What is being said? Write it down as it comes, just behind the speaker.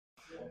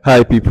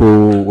Hi,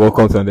 people.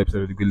 Welcome to another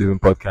episode of the Good Living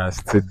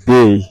Podcast.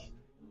 Today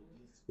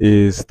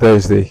is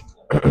Thursday.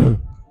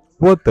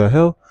 What the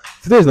hell?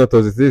 Today is not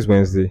Thursday. Today is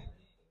Wednesday.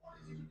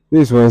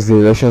 Today is Wednesday.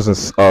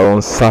 Elections are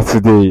on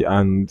Saturday,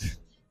 and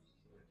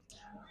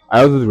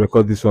I also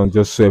record this one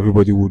just so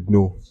everybody would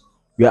know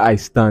where I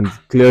stand.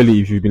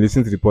 Clearly, if you've been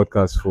listening to the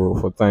podcast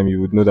for time,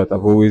 you would know that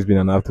I've always been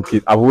an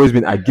advocate. I've always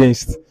been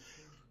against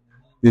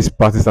this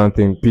partisan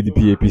thing,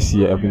 PDP,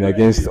 APC. I've been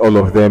against all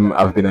of them.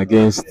 I've been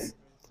against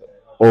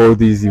all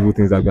these evil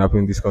things that have been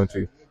happening in this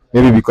country.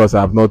 Maybe because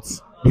I have not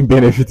been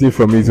benefiting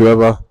from it,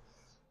 whoever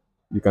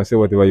you can say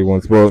whatever you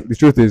want. But the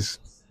truth is,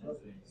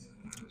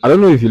 I don't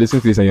know if you listen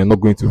to this and you're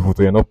not going to vote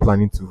or you're not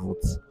planning to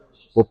vote.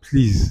 But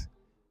please,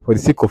 for the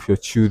sake of your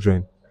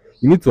children,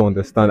 you need to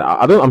understand.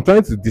 I'm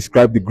trying to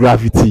describe the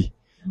gravity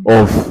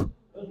of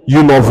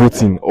you not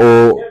voting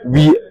or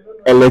we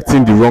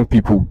electing the wrong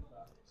people.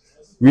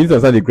 We need to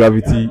understand the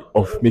gravity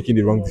of making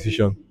the wrong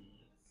decision.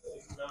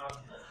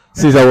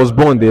 Since I was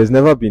born, there's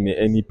never been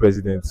any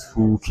president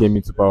who came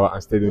into power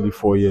and stayed only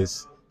 4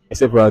 years,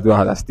 except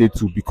Raduan had stayed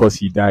two because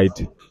he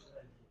died.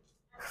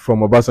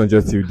 From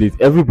Obasanjo till date,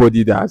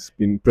 everybody that has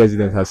been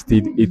president has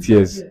stayed 8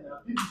 years,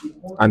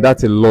 and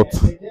that's a lot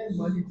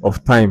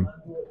of time.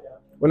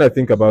 When I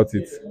think about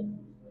it,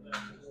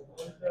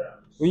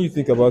 when you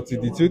think about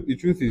it, the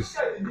truth is,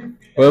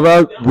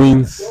 whoever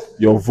wins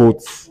your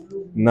votes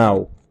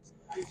now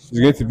is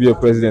going to be your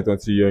president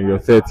until you're in your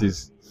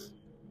 30s.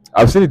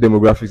 I've seen the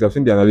demographics, I've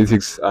seen the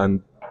analytics,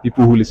 and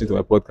people who listen to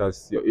my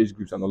podcast, your age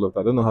groups, and all of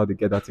that. I don't know how they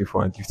get that info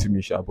and give to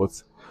me,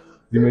 but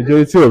the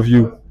majority of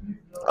you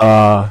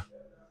are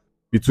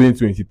between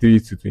 23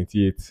 to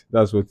 28.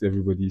 That's what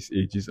everybody's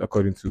age is,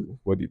 according to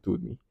what they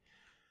told me.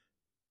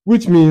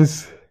 Which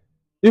means,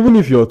 even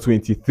if you're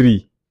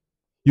 23,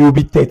 you'll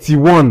be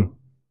 31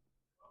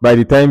 by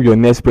the time your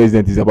next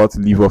president is about to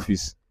leave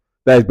office.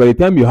 That is, by the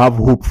time you have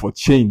hope for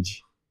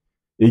change,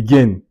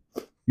 again,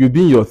 you'll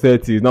be in your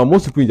 30s. Now,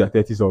 most people in their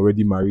 30s are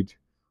already married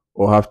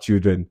or have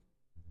children.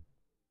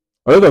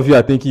 A lot of you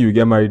are thinking you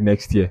get married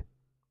next year.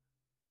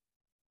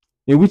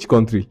 In which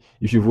country,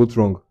 if you vote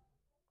wrong?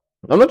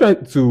 I'm not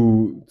trying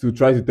to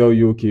try to tell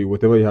you, okay,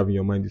 whatever you have in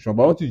your mind is wrong,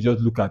 but I want you to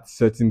just look at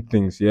certain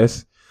things,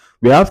 yes?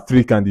 We have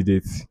three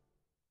candidates.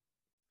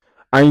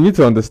 And you need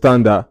to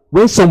understand that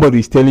when somebody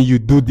is telling you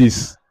do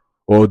this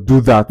or do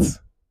that,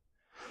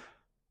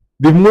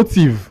 the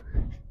motive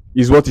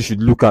is what you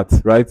should look at,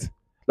 right?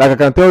 Like I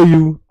can tell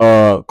you,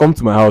 come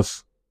to my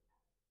house.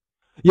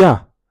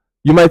 Yeah,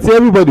 you might say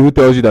everybody who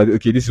tells you that,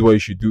 okay, this is what you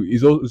should do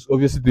is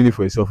obviously doing it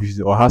for yourself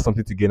or has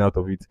something to gain out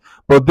of it.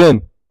 But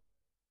then,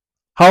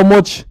 how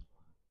much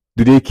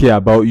do they care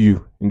about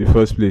you in the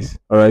first place?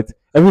 All right.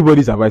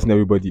 Everybody's advising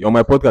everybody. On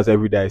my podcast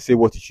every day, I say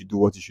what you should do,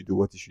 what you should do,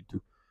 what you should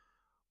do.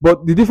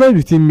 But the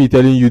difference between me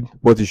telling you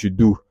what you should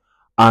do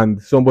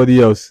and somebody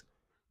else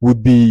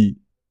would be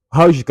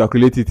how you should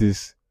calculate it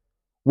is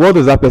what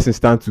does that person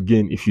stand to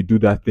gain if you do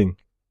that thing?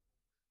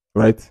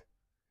 Right?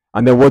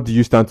 And then what do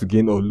you stand to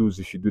gain or lose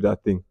if you do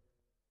that thing?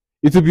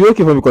 It would be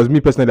okay for me because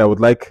me personally, I would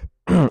like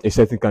a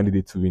certain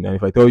candidate to win. And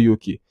if I tell you,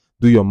 okay,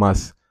 do your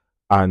maths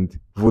and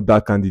vote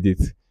that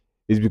candidate,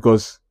 it's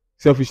because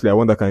selfishly I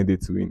want that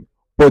candidate to win.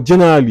 But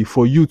generally,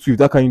 for you too, if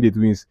that candidate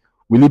wins,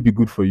 will it be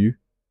good for you?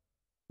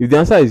 If the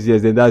answer is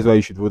yes, then that's why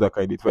you should vote that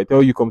candidate. If I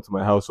tell you come to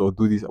my house or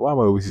do this, why am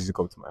I always using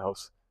come to my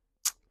house?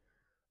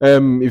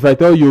 If I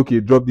tell you, okay,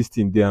 drop this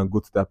thing there and go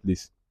to that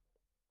place.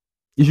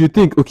 If you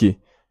think, okay,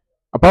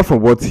 apart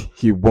from what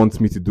he wants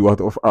me to do,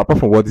 apart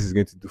from what this is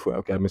going to do for,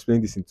 okay, I'm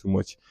explaining this in too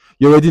much.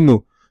 You already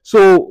know.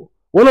 So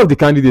one of the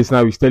candidates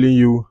now is telling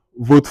you,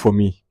 vote for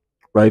me,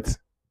 right?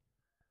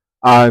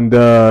 And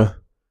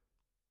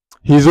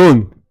his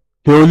own,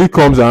 he only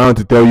comes around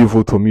to tell you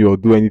vote for me or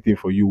do anything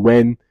for you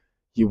when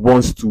he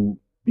wants to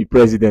be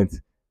president.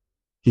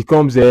 He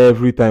comes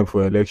every time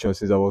for elections.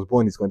 Since I was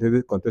born, he's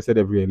contested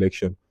every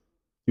election.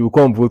 He will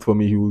come vote for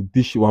me. He will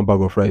dish you one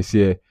bag of rice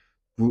here,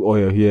 do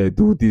oil here,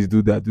 do this,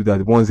 do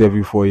that once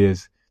every 4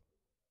 years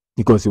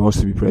because he wants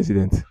to be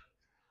president.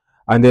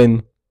 And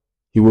then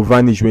he will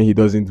vanish when he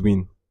doesn't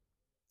win.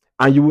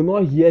 And you will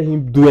not hear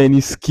him do any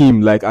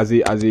scheme like as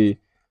a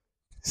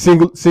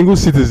single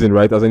citizen,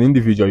 right? As an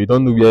individual, you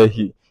don't know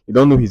you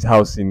don't know his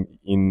house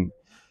in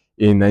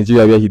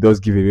Nigeria where he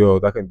does give away all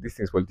that kind of these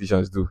things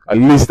politicians do. At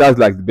least that's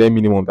like the bare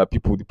minimum that the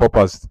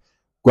paupers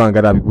go and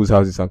gather people's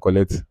houses and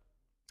collect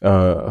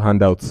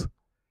handouts.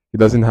 He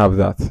doesn't have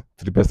that,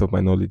 to the best of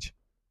my knowledge.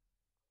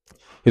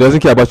 He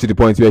doesn't care about you to the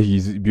point where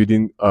he's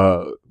building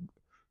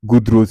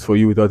good roads for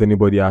you without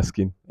anybody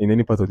asking in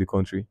any part of the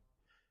country.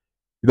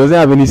 He doesn't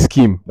have any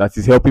scheme that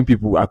is helping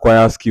people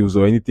acquire skills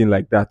or anything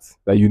like that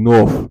you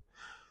know of.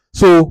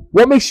 So,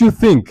 what makes you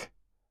think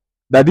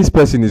that this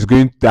person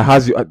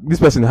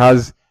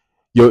has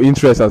your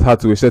interest at heart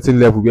to a certain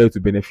level where it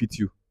will benefit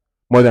you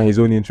more than his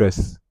own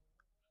interests?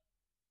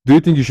 Do you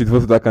think you should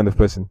vote for that kind of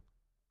person?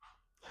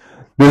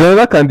 There's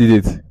another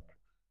candidate,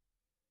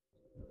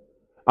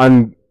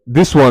 and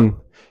this one,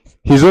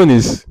 his own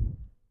is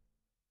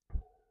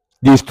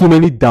there's too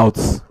many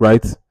doubts,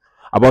 right,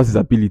 about his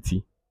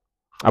ability,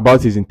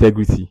 about his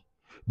integrity.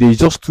 There's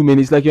just too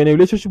many. It's like you're in a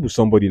relationship with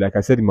somebody, like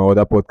I said in my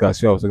other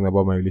podcast where I was talking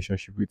about my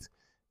relationship with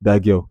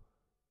that girl.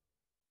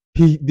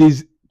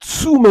 There's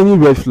too many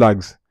red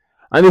flags.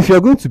 And if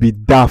you're going to be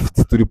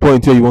daft to the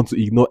point where you want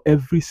to ignore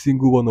every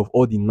single one of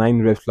all the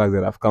 9 red flags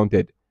that I've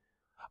counted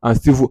and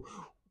still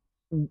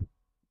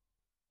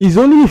it's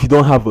only if you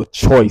don't have a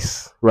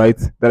choice, right?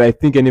 That I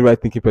think any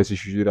right thinking person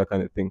should do that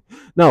kind of thing.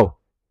 Now,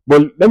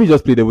 but let me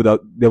just play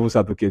devil's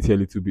advocate here a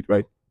little bit,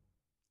 right?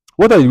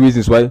 What are the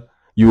reasons why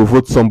you will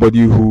vote somebody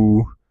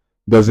who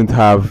doesn't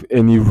have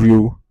any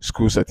real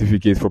school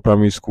certificate for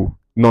primary school?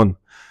 None.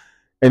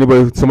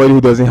 Somebody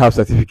who doesn't have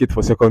certificate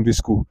for secondary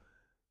school?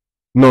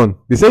 None.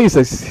 They say his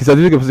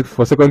certificate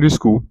for secondary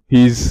school,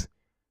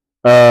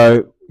 uh,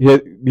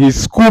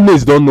 his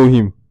schoolmates don't know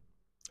him.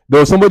 There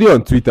was somebody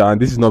on Twitter,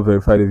 and this is not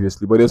verified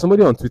obviously, but there was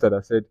somebody on Twitter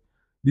that said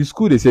the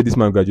school they said this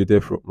man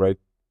graduated from, right?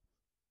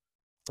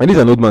 And this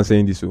is an old man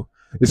saying this. So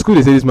the school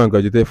they said this man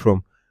graduated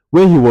from,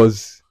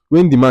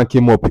 when the man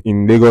came up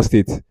in Lagos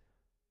State,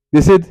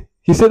 he said,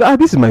 this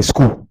is my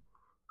school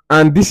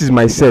and this is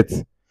my set.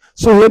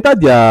 So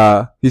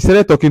he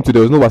started talking to,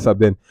 there was no WhatsApp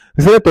then.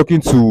 He started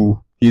talking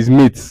to his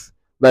mates.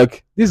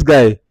 Like, this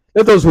guy,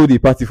 let us hold a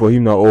party for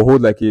him now, or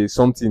hold like a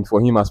something for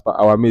him as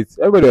our mates.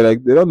 Everybody were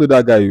like, they don't know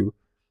that guy, you.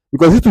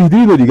 Because he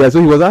didn't know the guy, so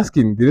he was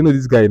asking, they didn't know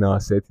this guy in our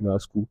set, in our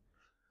school.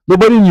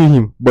 Nobody knew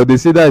him, but they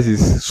say that is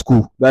his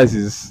school. That is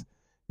his,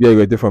 where he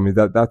graduated from, is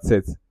that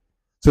set.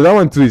 So that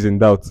one too is in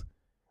doubt.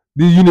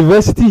 The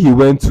university he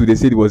went to, they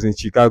said it was in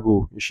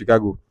Chicago.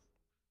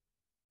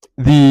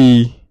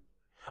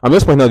 I'm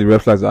just pointing out the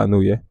red flags that I know,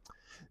 yeah.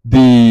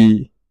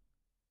 The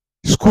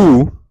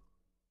school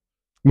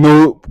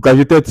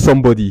graduated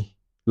somebody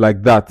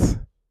like that,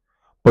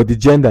 but the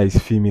gender is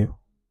female.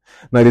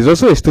 Now there's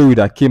also a story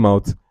that came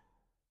out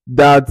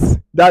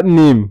that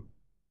name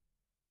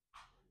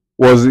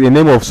was a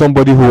name of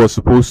somebody who was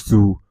supposed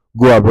to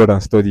go abroad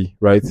and study,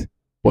 right?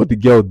 But the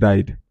girl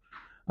died.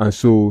 And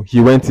so he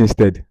went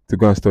instead to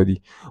go and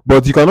study.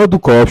 But you cannot do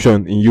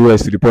corruption in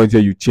US to the point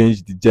where you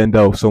change the gender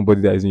of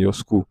somebody that is in your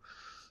school.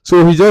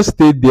 So he just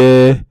stayed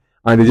there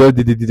and they just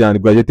did it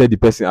and graduated the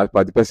person,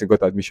 but the person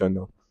got admission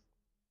now.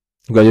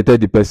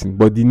 Graduated the person.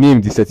 But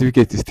the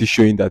certificate is still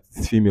showing that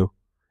it's female.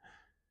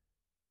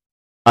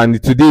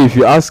 And today, if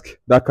you ask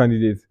that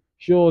candidate,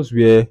 show us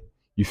where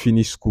you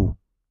finished school,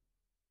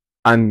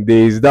 and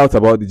there is doubt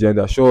about the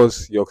gender, show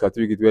us your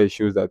certificate where it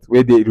shows that,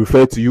 where they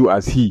refer to you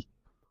as he.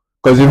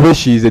 Because if way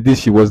she is a this,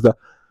 she was that.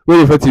 Where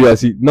they refer to you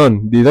as he,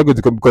 none. They're not going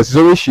to come because it's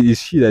always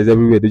she that is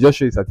everywhere. They just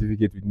show a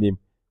certificate with name.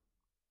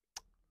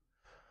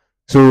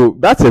 So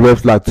that's a red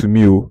flag to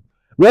me. Oh.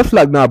 Red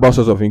flag now about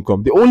source of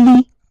income. The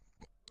only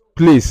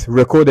place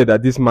recorded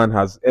that this man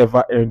has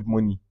ever earned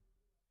money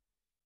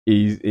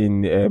is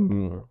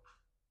in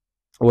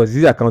was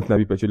his account in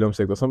the petroleum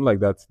sector, something like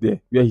that.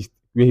 There,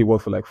 where he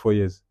worked for like 4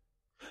 years.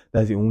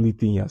 That's the only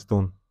thing he has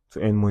done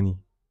to earn money.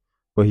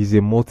 But he's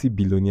a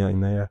multi-billionaire in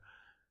Nigeria.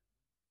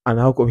 And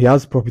how come he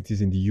has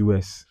properties in the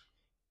US?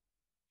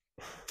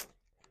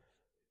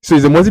 So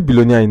he's a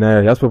multi-billionaire in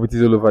Nigeria. He has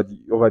properties all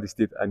over the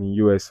state and in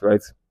US,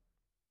 right?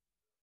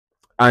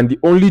 And the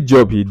only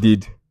job he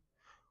did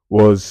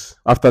was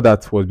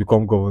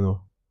become governor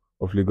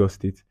of Lagos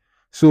State.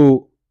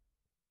 So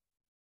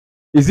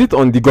is it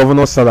on the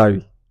governor's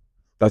salary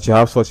that you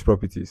have such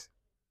properties?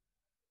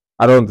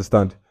 I don't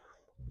understand.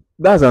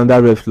 That's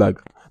another red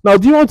flag. Now,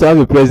 do you want to have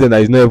a president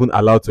that is not even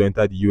allowed to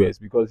enter the US?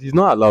 Because he's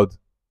not allowed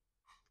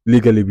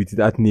legally with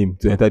that name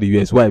to enter the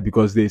US. Why?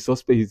 Because he's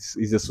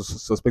a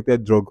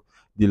suspected drug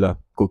dealer,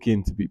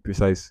 cocaine to be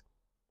precise.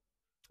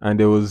 And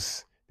there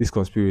was this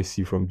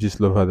conspiracy from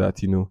Lover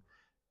that,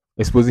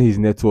 exposing his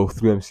network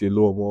through MC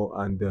Oluomo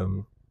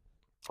and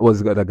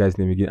what's the other guy's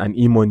name again? And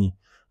E-Money.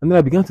 And then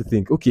I began to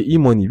think, okay,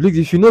 E-Money. Look,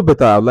 if you know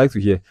better, I'd like to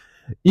hear.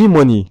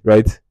 E-Money,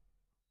 right?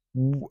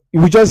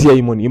 We just hear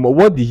E-Money.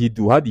 What did he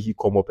do? How did he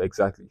come up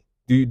exactly?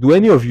 Do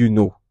any of you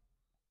know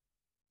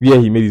where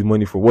he made his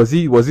money from? Was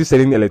he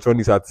selling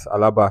electronics at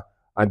Alaba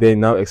and then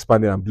now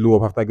expanded and blew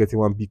up after getting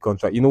one big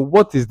contract?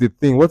 What is the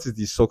thing? What is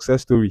the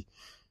success story?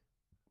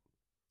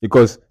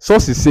 Because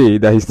sources say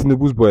that he's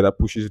Tinubu's boy that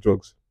pushes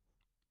drugs.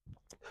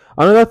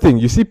 Another thing,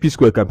 you see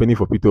P-Square campaigning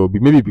for Peter Obi,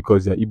 maybe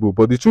because they're Igbo,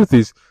 but the truth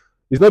is,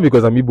 it's not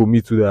because I'm Igbo,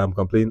 me too, that I'm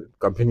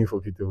campaigning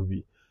for Peter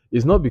Obi.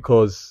 It's not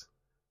because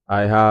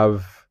I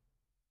have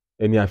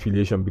any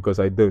affiliation, because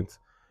I don't.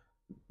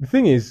 The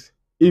thing is,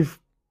 if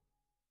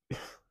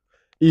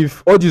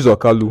Orji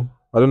Okalu,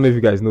 I don't know if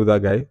you guys know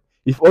that guy,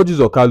 if Orji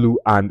Okalu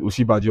and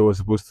Oshibajo were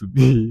supposed to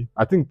be,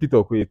 I think Peter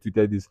Okoye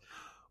tweeted this,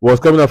 was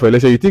coming up for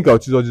election, you think I'll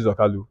choose Orji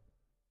Okalu?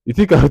 You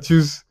think I'll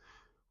choose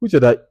which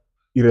other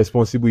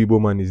irresponsible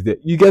Igbo man is there?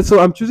 You get, so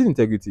I'm choosing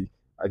integrity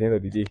at the end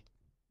of the day.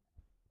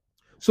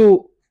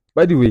 So,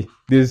 by the way,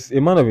 there's a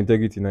man of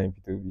integrity now in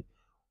Peter Obi.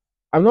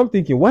 I'm not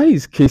thinking, why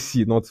is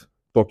KC not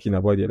talking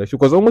about the election?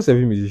 Because almost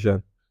every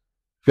musician,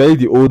 especially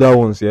the older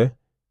ones, yeah,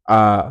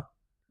 are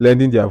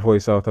lending their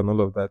voice out and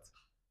all of that.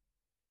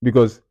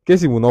 Because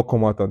KC will not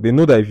come out, and they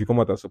know that if you come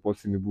out and support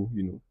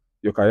Tinubu,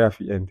 your career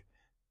will end.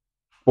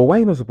 But why are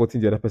you not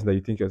supporting the other person that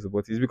you think you're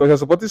supporting? It's because you're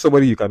supporting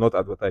somebody you cannot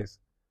advertise.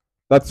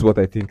 That's what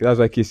I think. That's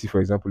why Casey, for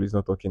example, is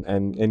not talking,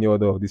 and any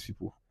other of these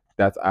people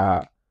that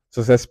are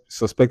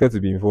suspected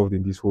to be involved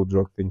in this whole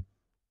drug thing.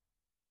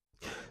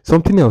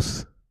 Something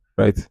else,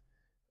 right?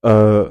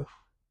 Uh,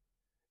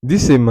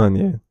 this same man,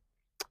 yeah,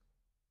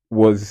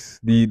 was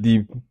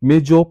the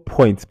major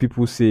point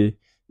people say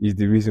is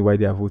the reason why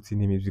they are voting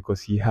him is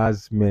because he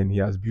has men, he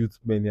has built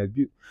men, he has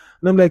built.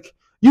 And I'm like,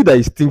 you that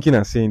is thinking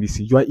and saying this,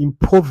 you are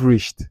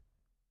impoverished.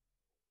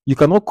 You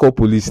cannot call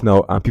police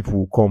now and people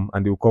will come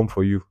and they will come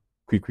for you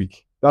quick,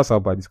 quick. That's how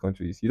bad this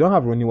country is. You don't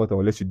have running water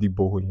unless you dig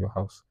borehole in your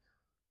house.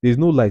 There's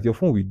no light. Your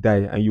phone will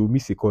die and you'll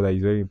miss a call that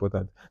is very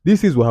important.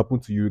 These things will happen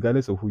to you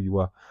regardless of who you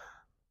are.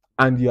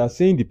 And you are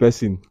saying the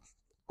person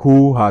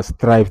who has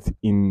thrived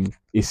in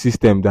a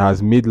system that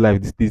has made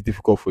life this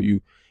difficult for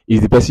you is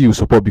the person you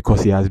support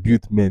because he has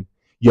built men.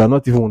 You are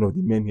not even one of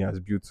the men he has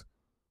built.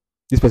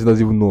 This person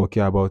doesn't even know or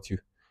care about you.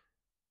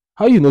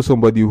 How you know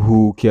somebody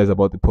who cares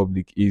about the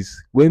public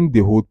is when they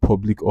hold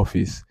public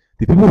office.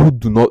 The people who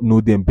do not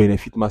know them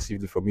benefit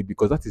massively from it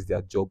because that is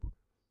their job.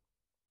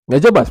 My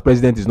job as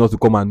president is not to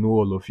come and know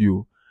all of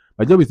you.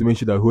 My job is to make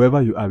sure that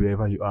whoever you are,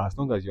 wherever you are, as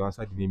long as you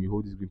answer the name, you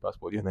hold this green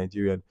passport, you're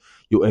Nigerian,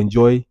 you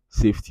enjoy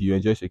safety, you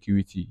enjoy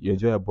security, you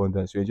enjoy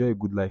abundance, you enjoy a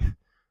good life.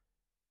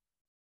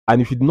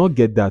 And if you do not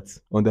get that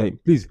under him,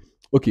 please,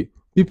 okay,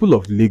 people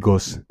of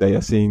Lagos that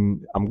you're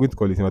saying, I'm going to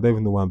call it him, I don't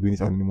even know why I'm doing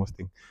this anonymous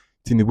thing.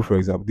 Tinubu, for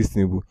example, this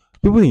Tinubu.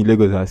 People in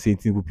Lagos are saying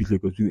Tinubu beat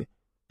Lagos.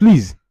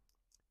 Please,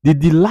 did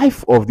the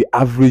life of the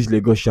average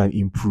Lagosian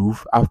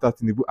improve after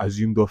Tinubu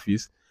assumed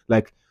office?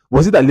 Like,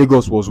 was it that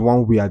Lagos was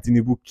one way and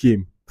Tinubu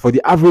came? For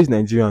the average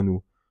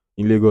Nigerian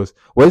in Lagos,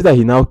 was it that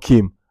he now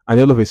came and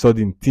all of a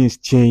sudden things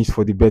changed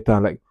for the better?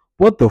 Like,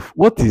 what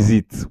is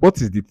it?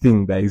 What is the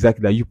thing that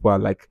exactly that you people are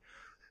like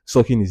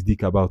sucking his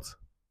dick about?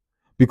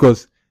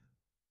 Because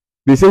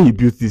they say he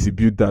built this, he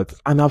built that.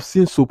 And I've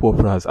seen soap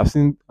operas, I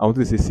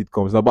wanted to say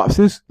sitcoms now, but I've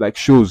seen like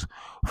shows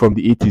from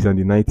the 80s and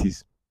the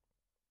 90s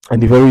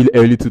and the very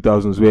early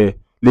 2000s where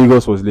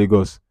Lagos was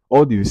Lagos.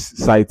 All these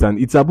sites, and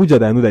it's Abuja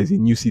that I know that is a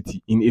new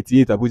city. In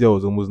 88, Abuja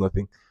was almost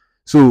nothing.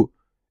 So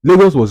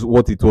Lagos was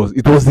what it was.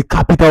 It was the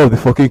capital of the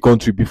fucking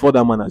country before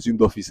that man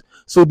assumed office.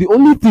 So the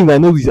only thing I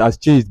know has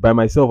changed by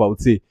myself, I would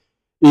say,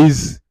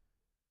 is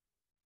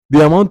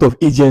the amount of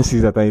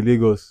agencies that are in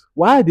Lagos.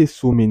 Why are there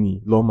so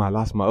many? Loma,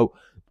 Lasma. Oh,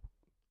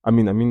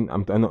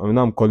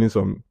 I'm calling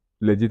some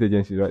legit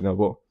agencies right now,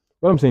 but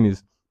what I'm saying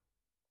is,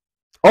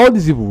 all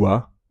these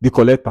people they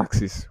collect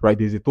taxes, right?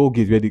 There's a toll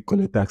gate where they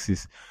collect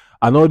taxes,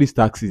 and all these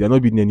taxes are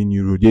not building any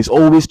new road. There's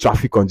always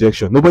traffic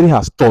congestion. Nobody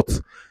has thought.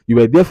 You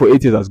were there for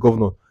 8 years as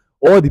governor.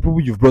 All the people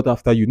you've brought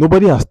after you,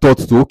 nobody has thought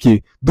to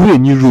okay, do a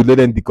new road, let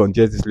them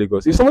decongest this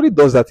Lagos. If somebody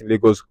does that in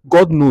Lagos,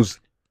 God knows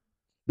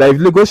that if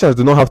Lagosians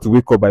do not have to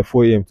wake up by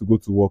 4 a.m. to go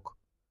to work,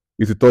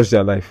 it will touch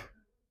their life.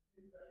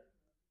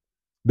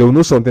 They will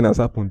know something has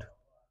happened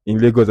in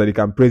Lagos that they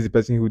can praise the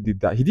person who did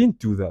that. He didn't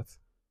do that.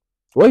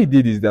 What he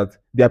did is that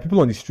there are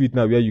people on the street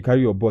now where you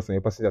carry your bus and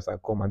your passengers and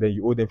come and then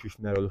you owe them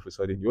 59 all of a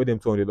sudden. You owe them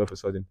 200 all of a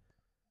sudden.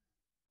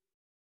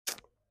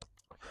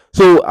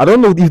 So I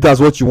don't know if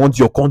that's what you want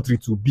your country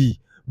to be,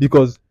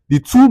 because the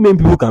two main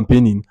people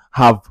campaigning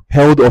have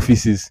held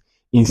offices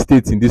in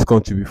states in this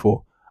country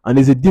before. And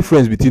there's a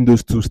difference between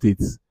those two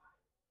states.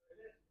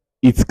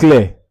 It's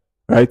clear,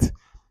 right?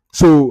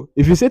 So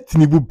if you say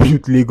Tinubu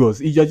built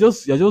Lagos, you're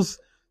just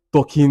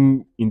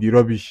talking in the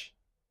rubbish.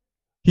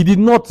 He did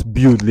not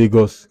build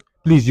Lagos.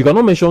 Please, you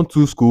cannot mention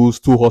 2 schools,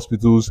 2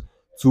 hospitals,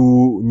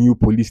 2 new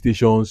police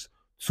stations,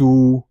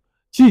 two.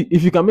 See,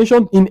 if you can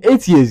mention in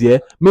 8 years, yeah,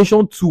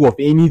 mention 2 of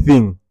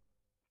anything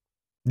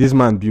this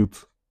man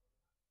built.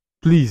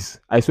 Please,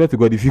 I swear to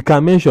God, if you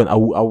can mention,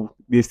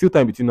 there's still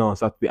time between now and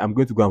Saturday. I'm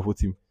going to go and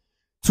vote him.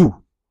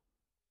 2.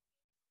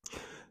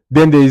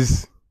 Then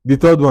there's the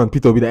third one,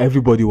 Peter Obi, that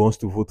everybody wants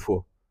to vote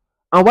for.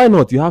 And why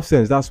not? You have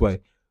sense. That's why.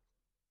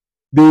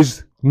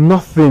 There's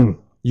nothing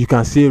you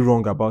can say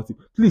wrong about it.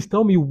 Please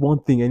tell me one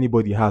thing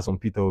anybody has on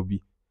Peter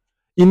Obi.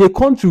 In a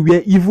country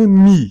where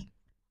even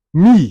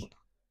me,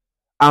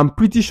 I'm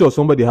pretty sure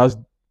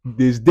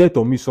there's debt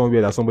on me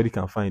somewhere that somebody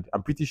can find.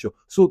 I'm pretty sure.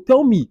 So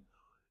tell me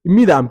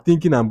that I'm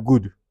thinking I'm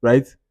good,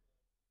 right?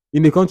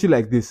 In a country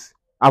like this,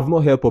 I've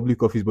not held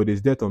public office, but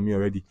there's debt on me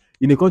already.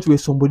 In a country where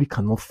somebody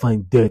cannot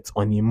find debt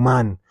on a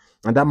man,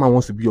 and that man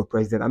wants to be your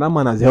president, and that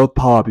man has held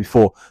power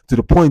before to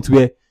the point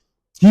where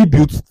he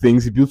built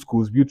things, he built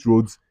schools, built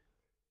roads,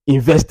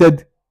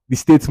 invested the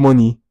state's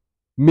money,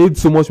 made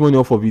so much money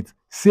off of it,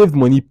 saved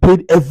money,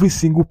 paid every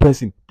single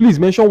person. Please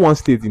mention one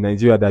state in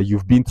Nigeria that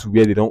you've been to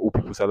where they don't owe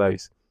people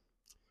salaries.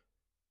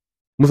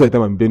 Most of the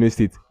time I'm in Benue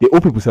State, they owe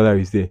people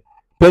salaries there.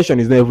 Pension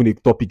is not even a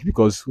topic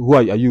because who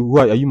are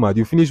you mad?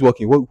 You finish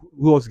working,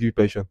 who else give you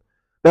pension?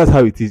 That's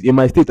how it is. In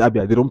my state,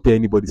 Abia, they don't pay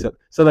anybody.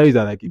 Salaries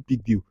are like a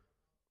big deal.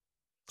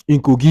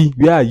 In Kogi,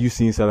 where are you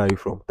seeing salary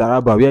from?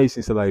 Taraba, where are you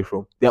seeing salary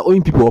from? They are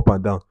owing people up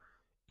and down.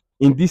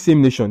 In this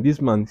same nation, this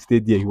man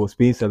stayed there. He was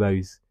paying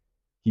salaries.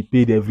 He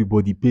paid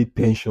everybody, paid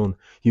pension.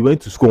 He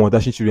went to school on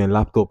dashing children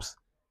laptops.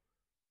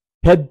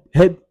 Head.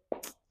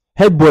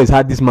 Head boys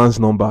had this man's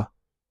number.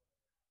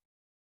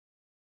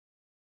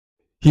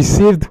 He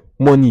saved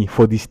money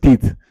for the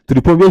state to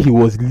the point where he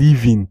was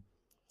leaving.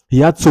 He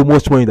had so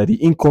much money that the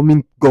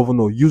incoming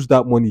governor used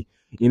that money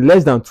in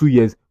less than 2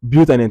 years,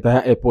 built an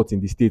entire airport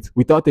in the state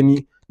without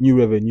any new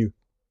revenue.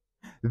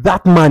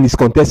 That man is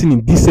contesting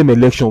in this same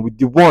election with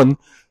the one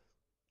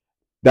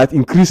that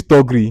increased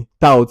Togri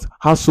tout,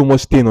 has so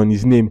much stain on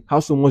his name,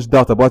 has so much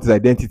doubt about his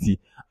identity,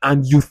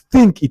 and you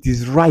think it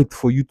is right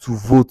for you to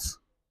vote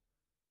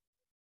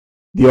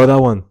the other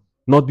one,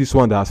 not this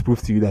one that has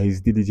proved to you that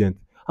he's diligent.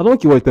 I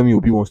don't care what you tell me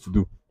Obi wants to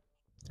do.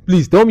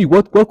 Please tell me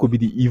what could be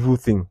the evil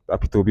thing that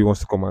Peter Obi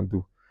wants to come and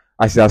do.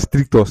 As he has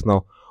tricked us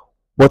now,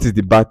 what is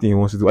the bad thing he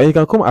wants to do? And you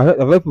can come, I've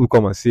heard people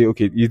come and say,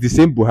 okay, it's the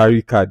same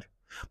Buhari card.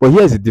 But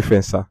here's the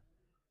difference, sir.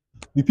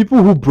 The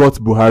people who brought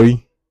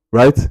Buhari,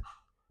 right?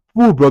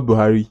 People who brought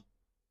Buhari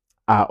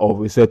are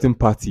of a certain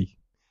party.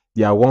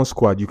 They are one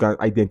squad. You can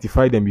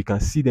identify them. You can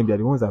see them. They are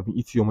the ones that have been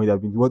eating your money. They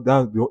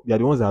are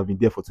the ones that have been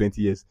there for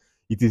 20 years.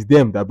 It is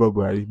them that brought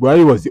Buhari.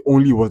 Buhari was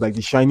was like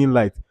the shining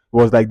light. It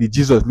was like the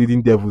Jesus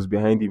leading devils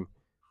behind him.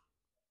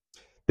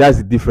 That's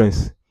the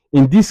difference.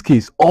 In this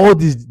case, all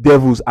these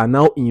devils are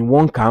now in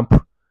one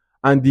camp,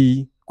 and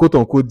the quote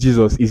unquote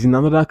Jesus is in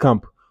another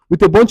camp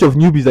with a bunch of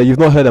newbies that you've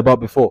not heard about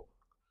before.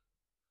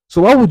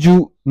 So why would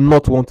you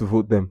not want to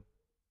vote them?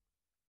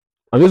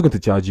 I'm just going to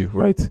charge you,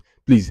 right?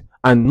 Please.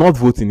 And not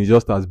voting is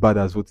just as bad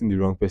as voting the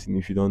wrong person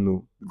if you don't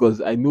know.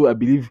 Because I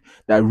believe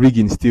that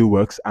rigging still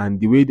works. And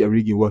the way the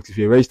rigging works, if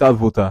you're a registered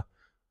voter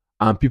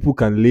and people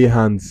can lay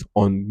hands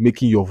on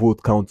making your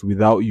vote count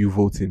without you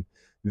voting,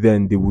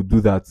 then they will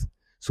do that.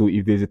 So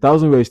if there's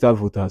 1,000 registered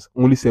voters,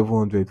 only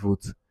 700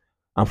 votes,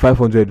 and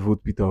 500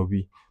 vote Peter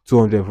Obi,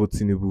 200 vote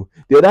Tinubu.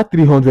 The other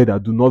 300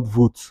 that do not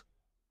vote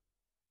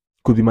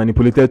could be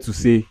manipulated to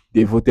say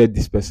they voted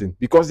this person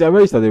because they are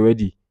registered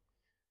already.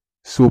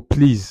 So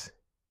please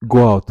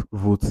go out,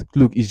 vote.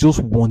 Look, it's just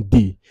one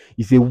day.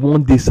 It's a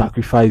 1 day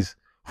sacrifice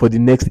for the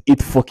next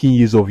 8 fucking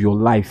years of your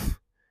life.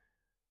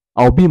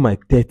 I'll be in my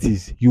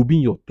 30s. You'll be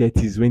in your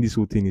 30s when this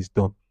whole thing is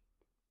done.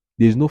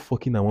 There's no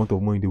fucking amount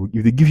of money they will give.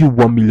 If they give you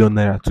 1 million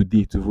naira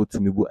today to vote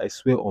Tinubu, I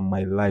swear on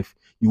my life,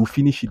 you will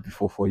finish it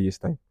before 4 years'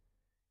 time.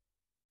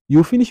 You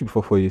will finish it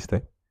before 4 years'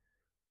 time.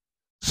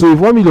 So if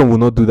 1 million will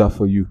not do that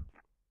for you,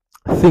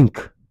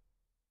 think.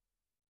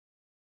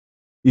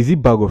 Is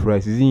it bag of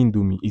rice? Is it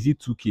Indomie? Is it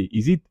 2K?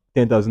 Is it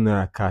 10,000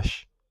 naira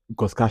cash?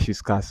 Because cash is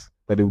scarce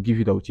that they will give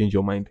you that will change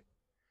your mind.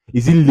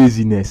 Is it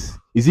laziness?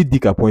 Is it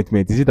dick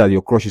appointment? Is it that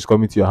your crush is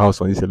coming to your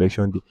house on this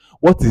election day?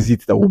 What is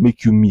it that will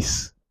make you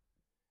miss?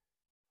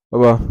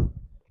 Baba,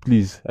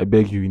 please, I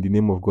beg you in the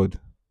name of God,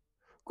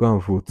 go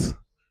and vote.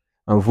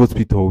 And vote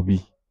Peter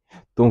Obi.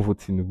 Don't vote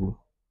Tinubu.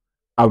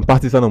 I'm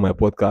partisan on my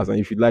podcast, and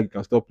if you like, you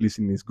can stop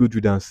listening. It's good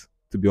riddance,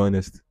 to be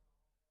honest.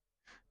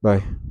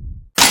 Bye.